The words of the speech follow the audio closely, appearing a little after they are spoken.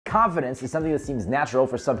confidence is something that seems natural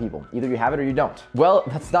for some people. Either you have it or you don't. Well,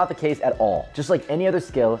 that's not the case at all. Just like any other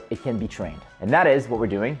skill, it can be trained. And that is what we're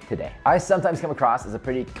doing today. I sometimes come across as a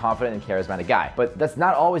pretty confident and charismatic guy, but that's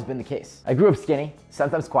not always been the case. I grew up skinny,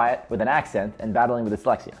 sometimes quiet, with an accent, and battling with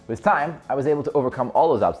dyslexia. With time, I was able to overcome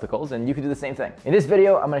all those obstacles, and you can do the same thing. In this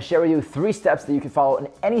video, I'm gonna share with you 3 steps that you can follow in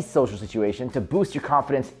any social situation to boost your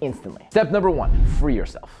confidence instantly. Step number 1, free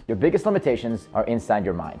yourself. Your biggest limitations are inside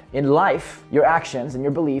your mind. In life, your actions and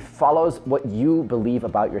your belief follows what you believe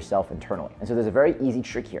about yourself internally. And so there's a very easy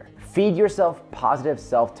trick here. Feed yourself positive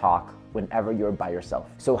self-talk whenever you're by yourself.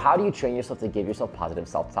 So how do you train yourself to give yourself positive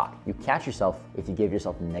self-talk? You catch yourself if you give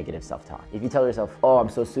yourself negative self-talk. If you tell yourself, oh, I'm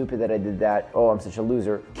so stupid that I did that. Oh, I'm such a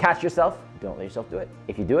loser. Catch yourself. Don't let yourself do it.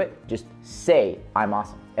 If you do it, just say, I'm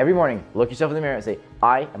awesome. Every morning, look yourself in the mirror and say,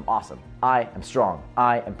 I am awesome. I am strong.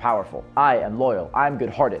 I am powerful. I am loyal. I'm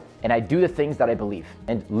good-hearted. And I do the things that I believe.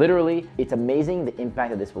 And literally, it's amazing the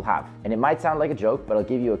impact that this will have. And it might sound like a joke, but I'll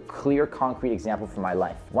give you a clear, concrete example from my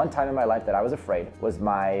life. One time in my life that I was afraid was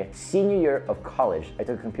my senior year of college. I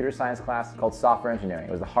took a computer science class called software engineering.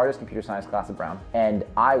 It was the hardest computer science class at Brown. And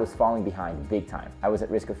I was falling behind big time. I was at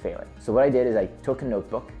risk of failing. So what I did is I took a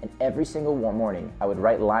notebook, and every single morning, I would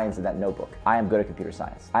write lines in that notebook. I am good at computer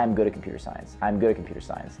science. I am good at computer science. I am good at computer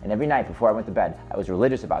science. And every night before I went to bed, I was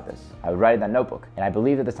religious about this. I would write in that notebook. And I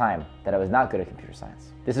believed at the time that I was not good at computer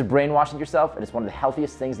science. This is brainwashing yourself, and it's one of the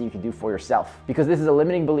healthiest things that you can do for yourself, because this is a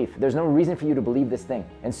limiting belief. There's no reason for you to believe this thing.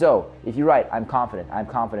 And so if you write, I'm confident, I'm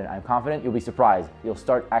confident, I'm confident, you'll be surprised. You'll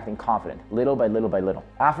start acting confident, little by little by little.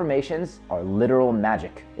 Affirmations are literal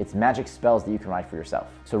magic. It's magic spells that you can write for yourself.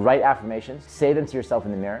 So write affirmations, say them to yourself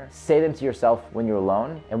in the mirror, say them to yourself when you're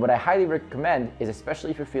alone. And what I highly recommend is,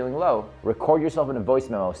 especially if you're feeling low, record yourself in a voice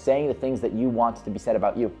memo saying the things that you want to be said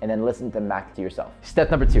about you, and then listen to them back to yourself.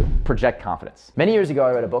 Step number 2, project confidence. Many years ago,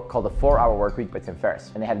 I read a book called The 4-Hour Workweek by Tim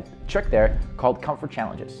Ferriss, and they had a trick there called comfort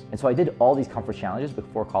challenges. And so I did all these comfort challenges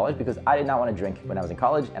before college because I did not want to drink when I was in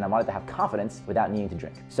college, and I wanted to have confidence without needing to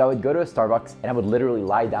drink. So I would go to a Starbucks and I would literally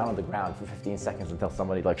lie down on the ground for 15 seconds until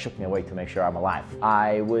somebody shook me awake to make sure I'm alive.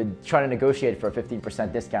 I would try to negotiate for a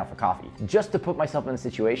 15% discount for coffee, just to put myself in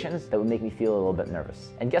situations that would make me feel a little bit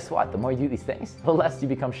nervous. And guess what? The more you do these things, the less you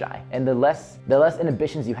become shy, and the less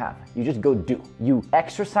inhibitions you have. You just go do. You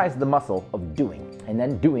exercise the muscle of doing, and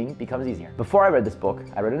then doing becomes easier. Before I read this book,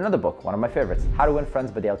 I read another book, one of my favorites, How to Win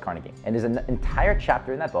Friends by Dale Carnegie. And there's an entire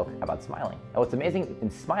chapter in that book about smiling. And what's amazing in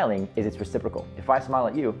smiling is it's reciprocal. If I smile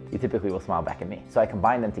at you, you typically will smile back at me. So I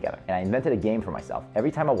combined them together, and I invented a game for myself.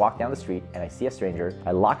 Every time I walk down the street and I see a stranger,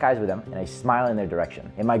 I lock eyes with them and I smile in their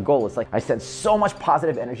direction. And my goal is I send so much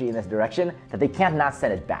positive energy in this direction that they can't not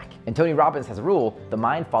send it back. And Tony Robbins has a rule, the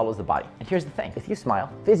mind follows the body. And here's the thing, if you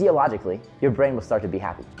smile, physiologically, your brain will start to be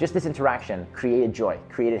happy. Just this interaction created joy,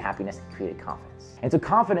 created happiness, created confidence. And so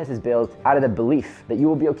confidence is built out of the belief that you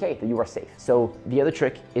will be okay, that you are safe. So the other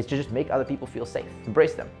trick is to just make other people feel safe.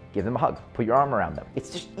 Embrace them, give them a hug, put your arm around them.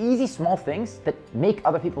 It's just easy, small things that make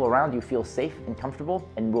other people around you feel safe and comfortable,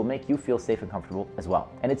 and will make you feel safe and comfortable as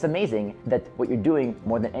well. And it's amazing that what you're doing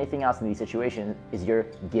more than anything else in these situations is you're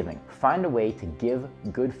giving. Find a way to give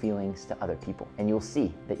good feelings to other people, and you'll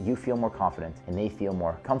see that you feel more confident and they feel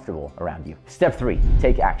more comfortable around you. Step 3,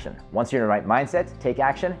 take action. Once you're in the right mindset, take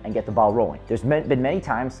action and get the ball rolling. There's been many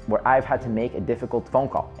times where I've had to make a difficult phone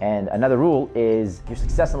call. And another rule is your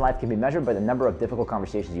success in life can be measured by the number of difficult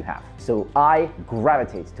conversations you have. So I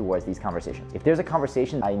gravitate towards these conversations. If there's a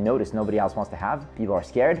conversation I notice nobody else wants to have, people are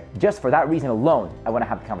scared, just for that reason alone, I want to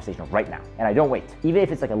have the conversation right now. And I don't wait. Even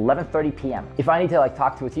if it's 11:30 p.m. If I need to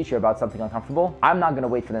talk to a teacher about something uncomfortable, I'm not going to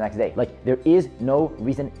wait for the next day. There is no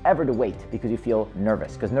reason ever to wait because you feel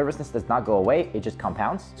nervous, because nervousness does not go away, it just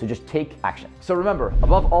compounds. So just take action. So remember,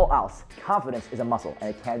 above all else, confidence is a muscle and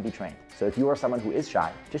it can be trained. So if you are someone who is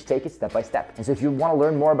shy, just take it step by step. And so if you want to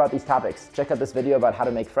learn more about these topics, check out this video about how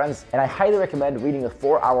to make friends. And I highly recommend reading The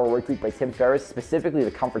 4-Hour Workweek by Tim Ferriss, specifically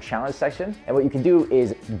the Comfort Challenge section. And what you can do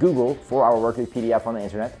is Google 4-Hour Workweek PDF on the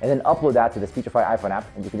internet, and then upload that to the Speechify iPhone app,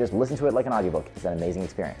 and you can just listen to it like an audiobook. It's an amazing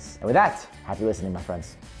experience. And with that, happy listening, my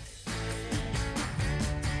friends.